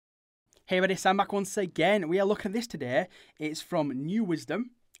Hey everybody, Sam back once again. We are looking at this today. It's from New Wisdom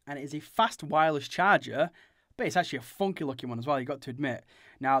and it is a fast wireless charger, but it's actually a funky looking one as well, you've got to admit.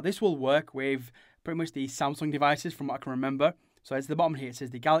 Now this will work with pretty much the Samsung devices from what I can remember. So as the bottom here it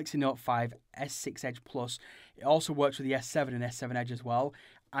says the Galaxy Note 5 S6 Edge Plus. It also works with the S7 and S7 Edge as well.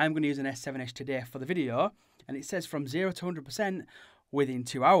 I'm going to use an S7 Edge today for the video and it says from 0 to 100% within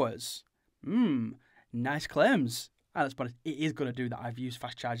 2 hours. Nice claims. And let's be honest, it is going to do that. I've used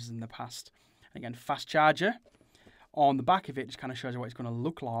fast chargers in the past. Again, fast charger. On the back of it just kind of shows you what it's going to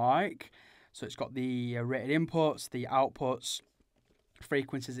look like. So it's got the rated inputs, the outputs,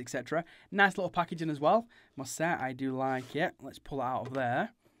 frequencies, etc. Nice little packaging as well. Must say, I do like it. Let's pull it out of there.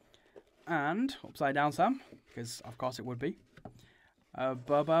 And upside down, Sam, because of course it would be.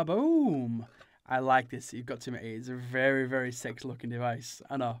 Boom. I like this. You've got to admit, it's a very, very sexy looking device.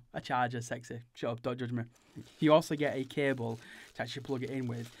 I know, a charger, sexy. Shut up, don't judge me. You also get a cable to actually plug it in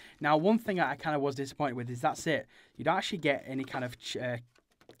with. Now, one thing I kind of was disappointed with is that's it. You don't actually get any kind of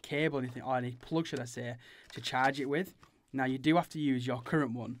cable or anything, or any plug, should I say, to charge it with. Now, you do have to use your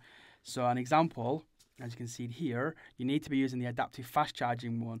current one. So, an example, as you can see here, you need to be using the adaptive fast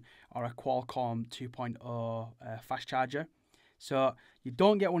charging one or a Qualcomm 2.0 fast charger. So you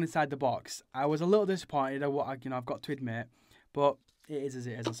don't get one inside the box. I was a little disappointed at what I've got to admit, but it is as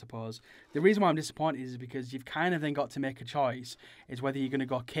it is, I suppose. The reason why I'm disappointed is because you've kind of then got to make a choice is whether you're going to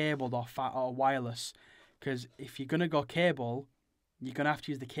go cabled or wireless. Because if you're going to go cable, you're going to have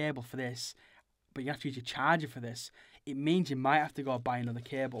to use the cable for this, but you have to use your charger for this. It means you might have to go buy another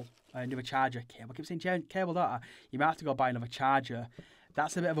cable, another charger. Cable, I keep saying cable, don't I? You might have to go buy another charger.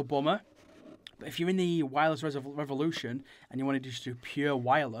 That's a bit of a bummer. But if you're in the wireless revolution and you want to just do pure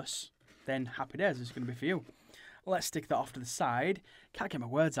wireless, then happy days, it's going to be for you. Let's stick that off to the side. Can't get my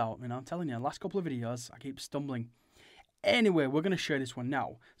words out, I'm telling you, last couple of videos, I keep stumbling. Anyway, we're going to show this one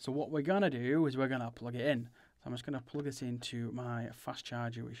now. So what we're going to do is we're going to plug it in. So I'm just going to plug this into my fast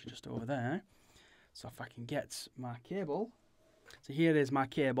charger, which is just over there. So if I can get my cable. So here is my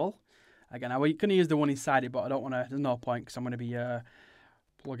cable. Again, I'm going to use the one inside it, but I don't want to, there's no point because I'm going to be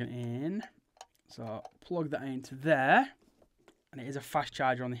plugging it in. So plug that into there, and it is a fast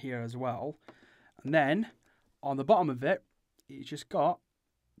charger on here as well. And then on the bottom of it, it's just got,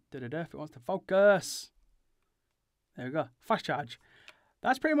 if it wants to focus, there we go, fast charge.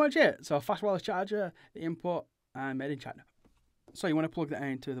 That's pretty much it. So fast wireless charger, the input, and made in China. So you want to plug that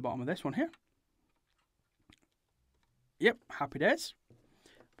into the bottom of this one here. Yep, happy days.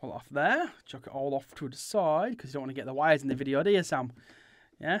 Pull it off there, chuck it all off to the side, because you don't want to get the wires in the video, do you, Sam?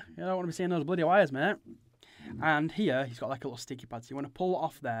 Yeah, you don't want to be seeing those bloody wires, mate. And here, he's got like a little sticky pad. So you want to pull it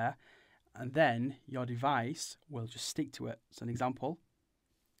off there, and then your device will just stick to it. So an example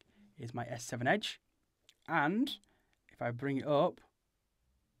is my S7 Edge. And if I bring it up,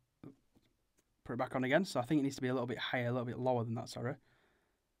 put it back on again. So I think it needs to be a little bit higher, a little bit lower than that, sorry.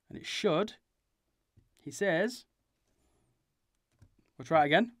 And it should, he says, we'll try it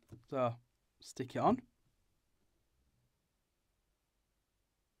again. So stick it on.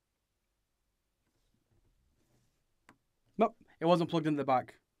 Nope, it wasn't plugged into the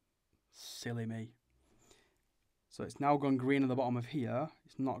back. Silly me. So it's now gone green on the bottom of here.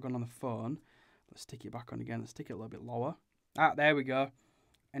 It's not gone on the phone. Let's stick it back on again. Let's stick it a little bit lower. Ah, there we go.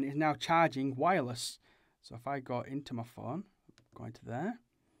 And it's now charging wireless. So if I go into my phone, go into there,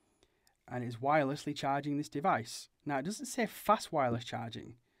 and it's wirelessly charging this device. Now it doesn't say fast wireless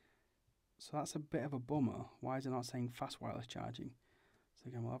charging. So that's a bit of a bummer. Why is it not saying fast wireless charging? So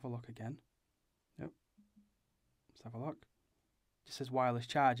again, we'll have a look again. Yep. Let's have a look. Just says wireless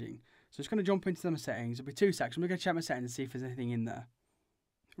charging. So it's going to jump into my settings. It'll be 2 seconds. I'm going to check my settings and see if there's anything in there.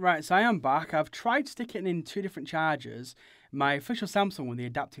 Right, so I am back. I've tried sticking in 2 different chargers. My official Samsung one, the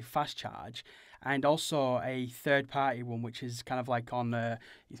adaptive fast charge, and also a third-party one, which is kind of like on,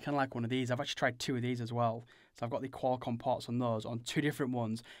 it's kind of like one of these. I've actually tried 2 of these as well. So I've got the Qualcomm ports on those, on 2 different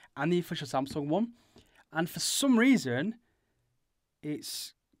ones, and the official Samsung one. And for some reason,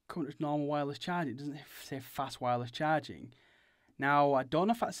 it's coming to normal wireless charging. It doesn't say fast wireless charging. Now, I don't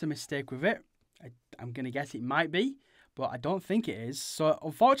know if that's a mistake with it. I'm going to guess it might be, but I don't think it is. So,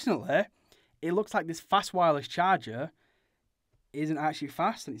 unfortunately, it looks like this fast wireless charger isn't actually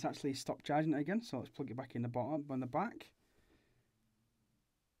fast, and it's actually stopped charging it again. So, let's plug it back in the bottom, on the back.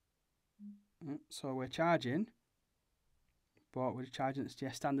 So, we're charging, but we're charging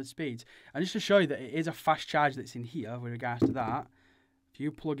at standard speeds. And just to show you that it is a fast charger that's in here with regards to that, if you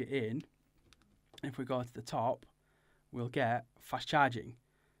plug it in, if we go to the top, we'll get fast charging.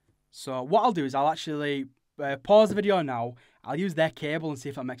 So what I'll do is I'll actually pause the video now. I'll use their cable and see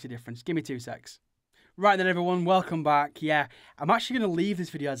if that makes a difference. Give me 2 secs. Right then everyone, welcome back. Yeah, I'm actually going to leave this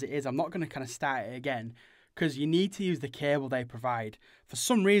video as it is. I'm not going to kind of start it again because you need to use the cable they provide. For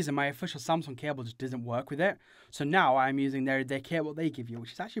some reason, my official Samsung cable just doesn't work with it. So now I'm using their cable they give you,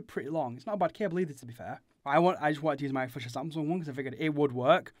 which is actually pretty long. It's not a bad cable either, to be fair. I just wanted to use my official Samsung one because I figured it would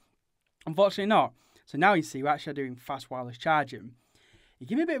work. Unfortunately not. So now you see we're actually doing fast wireless charging. It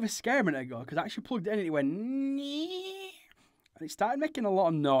gave me a bit of a scare a minute ago because I actually plugged it in and it went and it started making a lot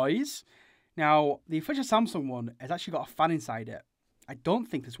of noise. Now, the official Samsung one has actually got a fan inside it. I don't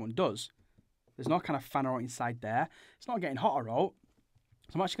think this one does. There's no kind of fan out inside there. It's not getting hot or out.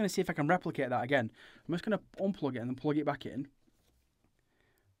 So I'm actually going to see if I can replicate that again. I'm just going to unplug it and then plug it back in.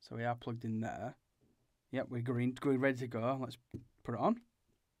 So we are plugged in there. Yep, we're green, ready to go. Let's put it on.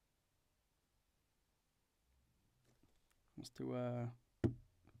 Let's do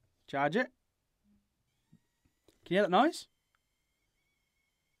charge it. Can you hear that noise?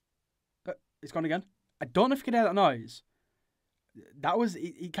 It's gone again. I don't know if you can hear that noise. That was,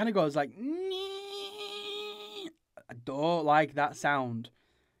 it kind of goes like, I don't like that sound.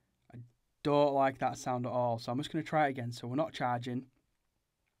 I don't like that sound at all. So I'm just going to try it again. So we're not charging.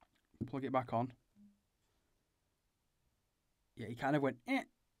 Plug it back on. Yeah, he kind of went, eh.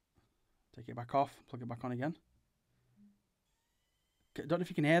 Take it back off. Plug it back on again. I don't know if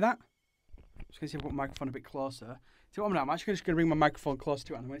you can hear that. I'm just going to see if I put my microphone a bit closer. See what I'm doing? I'm actually just going to bring my microphone closer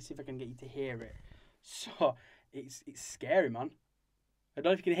to it and I'm going to see if I can get you to hear it. So, it's scary, man. I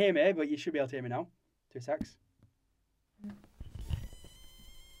don't know if you can hear me, but you should be able to hear me now. 2 secs.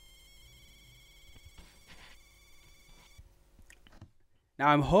 Now,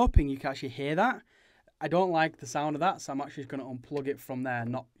 I'm hoping you can actually hear that. I don't like the sound of that, so I'm actually going to unplug it from there,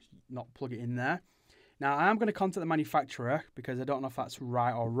 not plug it in there. Now, I'm going to contact the manufacturer because I don't know if that's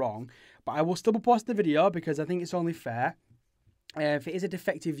right or wrong, but I will still post the video because I think it's only fair. If it is a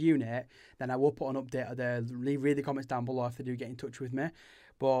defective unit, then I will put an update there. Read the comments down below if they do get in touch with me.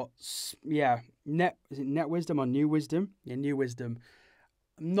 But, yeah, is it Net Wisdom or New Wisdom? Yeah, New Wisdom.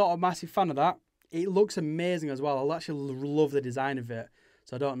 I'm not a massive fan of that. It looks amazing as well. I actually love the design of it.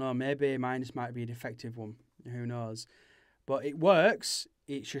 So, I don't know. Maybe mine just might be a defective one. Who knows? But it works.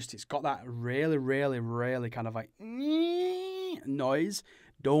 It's got that really kind of like noise.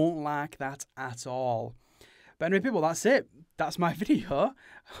 Don't like that at all. But anyway, people, that's it. That's my video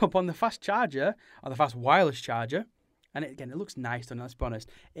up on the fast charger, or the fast wireless charger. And again, it looks nice, and let's be honest,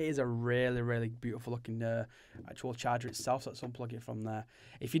 it is a really beautiful looking actual charger itself. So let's unplug it from there.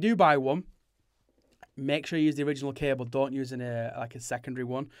 If you do buy one, make sure you use the original cable. Don't use like a secondary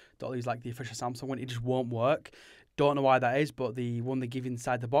one. Don't use like the official Samsung one. It just won't work. Don't know why that is, but the one they give you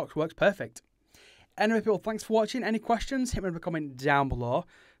inside the box works perfect. Anyway, people, thanks for watching. Any questions, hit me in a comment down below.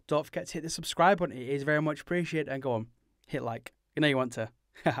 Don't forget to hit the subscribe button. It is very much appreciated. And go on, hit like. You know you want to.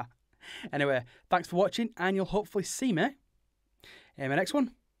 Anyway, thanks for watching, and you'll hopefully see me in my next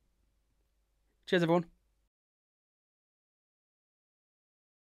one. Cheers, everyone.